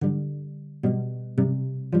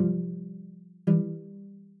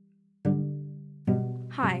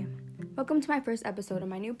Hi, welcome to my first episode of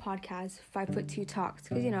my new podcast, 5'2" Talks,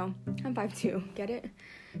 because I'm 5'2", get it?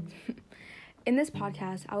 In this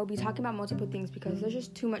podcast, I will be talking about multiple things because there's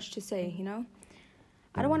just too much to say,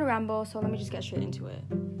 I don't want to ramble, so let me just get straight into it.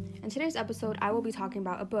 In today's episode, I will be talking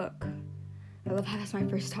about a book. I love how that's my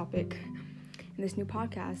first topic in this new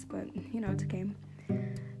podcast, but, it's okay.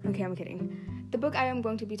 Okay, I'm kidding. The book I am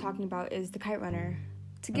going to be talking about is The Kite Runner.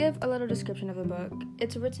 To give a little description of the book,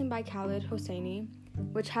 it's written by Khaled Hosseini,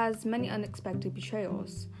 which has many unexpected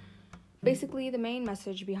betrayals. Basically, the main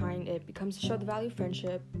message behind it becomes to show the value of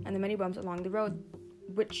friendship and the many bumps along the road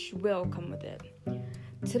which will come with it.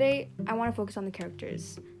 Today, I want to focus on the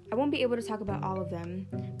characters. I won't be able to talk about all of them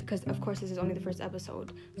because, of course, this is only the first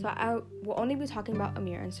episode, so I will only be talking about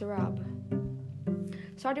Amir and Sohrab.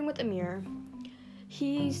 Starting with Amir,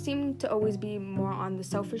 he seemed to always be more on the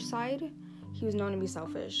selfish side. He was known to be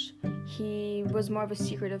selfish. He was more of a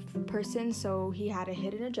secretive person, so he had a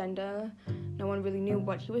hidden agenda. No one really knew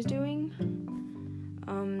what he was doing.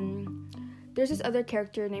 There's this other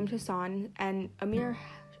character named Hassan, and Amir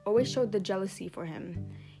always showed the jealousy for him.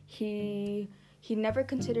 He never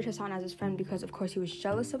considered Hassan as his friend because, of course, he was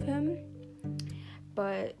jealous of him.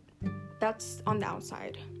 But that's on the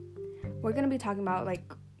outside. We're going to be talking about,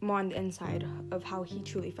 more on the inside of how he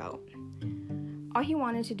truly felt. All he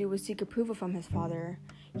wanted to do was seek approval from his father.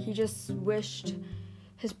 He just wished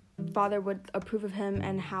his father would approve of him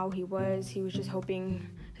and how he was. He was just hoping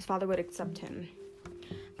his father would accept him.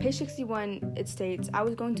 Page 61, it states, "I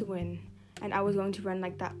was going to win, and I was going to run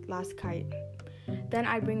like that last kite. Then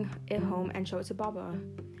I'd bring it home and show it to Baba.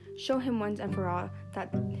 Show him once and for all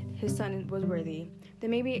that his son was worthy. Then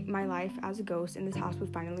maybe my life as a ghost in this house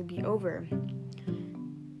would finally be over."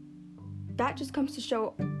 That just comes to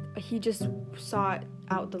show he just sought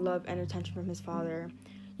out the love and attention from his father.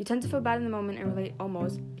 You tend to feel bad in the moment and relate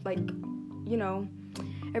almost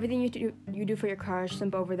everything you do for your crush,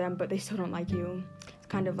 simp over them, but they still don't like you. It's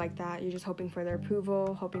kind of like that. You're just hoping for their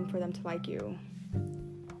approval, hoping for them to like you.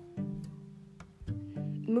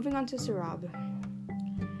 Moving on to Sohrab.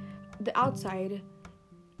 The outside,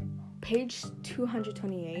 page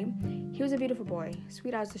 228, he was a beautiful boy,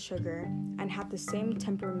 sweet as the sugar, and had the same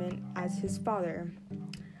temperament as his father.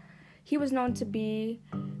 He was known to be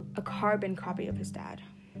a carbon copy of his dad.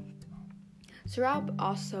 Sohrab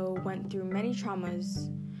also went through many traumas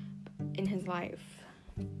in his life.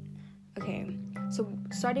 Okay, so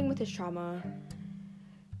starting with his trauma,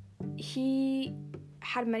 he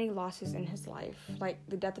had many losses in his life, like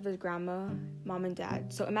the death of his grandma, mom, and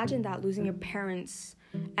dad. So imagine that, losing your parents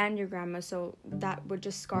and your grandma, so that would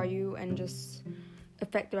just scar you and just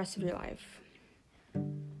affect the rest of your life.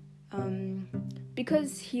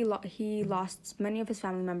 Because he lost many of his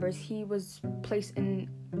family members, he was placed in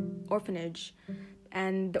orphanage,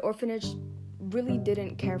 and the orphanage really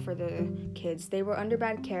didn't care for the kids. They were under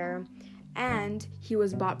bad care, and he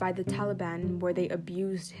was bought by the Taliban, where they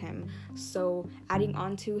abused him. So adding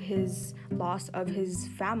on to his loss of his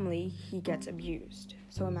family, he gets abused.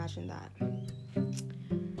 So imagine that.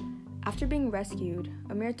 After being rescued,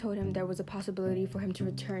 Amir told him there was a possibility for him to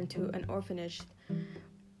return to an orphanage.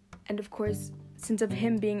 And of course, since of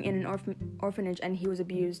him being in an orphanage and he was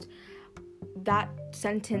abused, that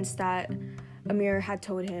sentence that Amir had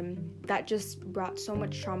told him, that just brought so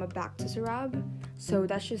much trauma back to Sohrab. So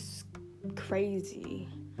that's just crazy,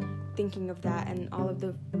 thinking of that and all of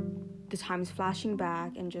the times flashing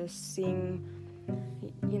back and just seeing,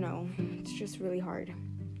 it's just really hard.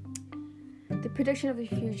 The prediction of the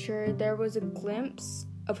future, there was a glimpse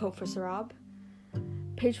of hope for Sohrab.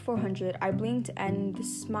 Page 400, I blinked and the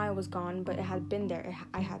smile was gone, but it had been there.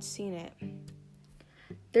 I had seen it.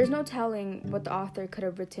 There's no telling what the author could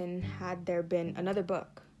have written had there been another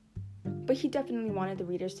book. But he definitely wanted the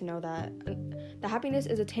readers to know that the happiness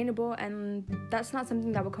is attainable, and that's not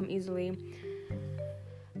something that will come easily.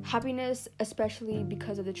 Happiness, especially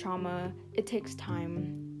because of the trauma, it takes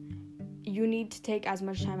time. You need to take as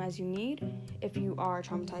much time as you need if you are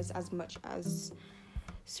traumatized as much as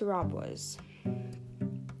Sohrab was.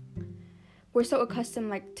 We're so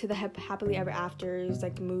accustomed to the happily ever afters,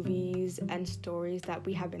 like movies and stories that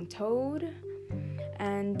we have been told,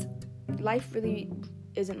 and life really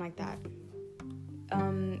isn't like that.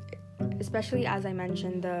 Especially as I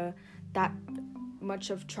mentioned, that much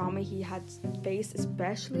of trauma he had faced,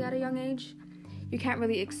 especially at a young age, you can't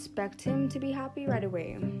really expect him to be happy right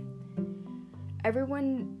away.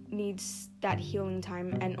 Everyone needs that healing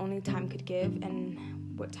time, and only time could give,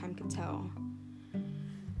 and what time could tell.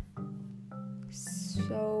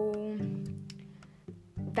 So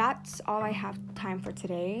that's all I have time for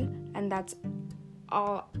today, and that's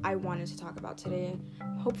all I wanted to talk about today.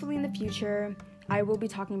 Hopefully in the future I will be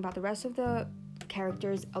talking about the rest of the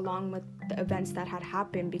characters along with the events that had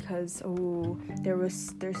happened, because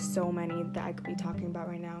there's so many that I could be talking about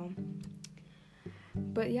right now.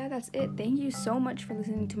 But yeah, that's it. Thank you so much for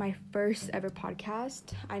listening to my first ever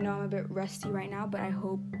podcast. I know I'm a bit rusty right now, but I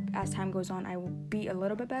hope as time goes on I will be a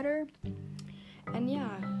little bit better. And yeah,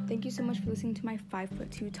 thank you so much for listening to my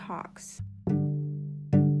 5'2" talks.